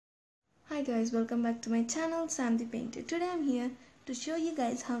Hi guys, welcome back to my channel Sam the Painter. Today I'm here to show you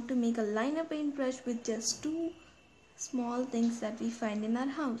guys how to make a liner paintbrush with just two small things that we find in our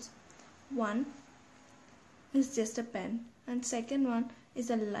house. One is just a pen and second one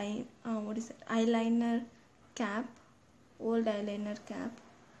is a eyeliner cap, old eyeliner cap.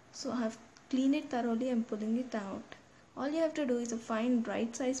 So I have cleaned it thoroughly and pulling it out. All you have to do is find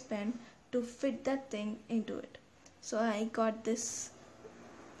right size pen to fit that thing into it. So I got this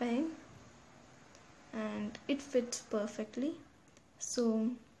pen and it fits perfectly.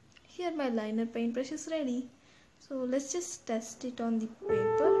 So here my liner paintbrush is ready. So let's just test it on the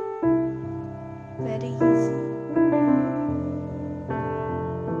paper. Very easy.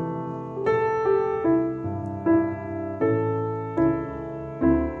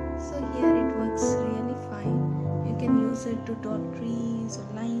 So here it works really fine. You can use it to dot trees or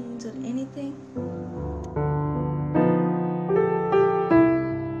lines or anything.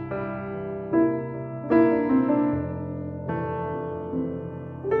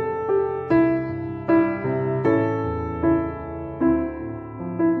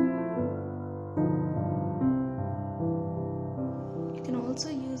 You can also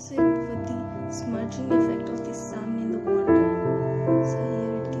use it for the smudging effect of the sun in the water. So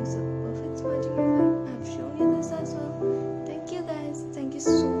here it gives a perfect smudging effect. I've shown you this as well. Thank you guys. Thank you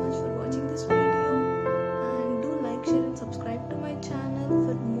so much for watching this video. And do like, share and subscribe to my channel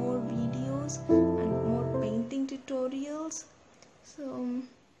for more videos and more painting tutorials. So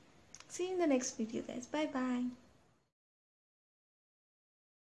see you in the next video guys. Bye bye.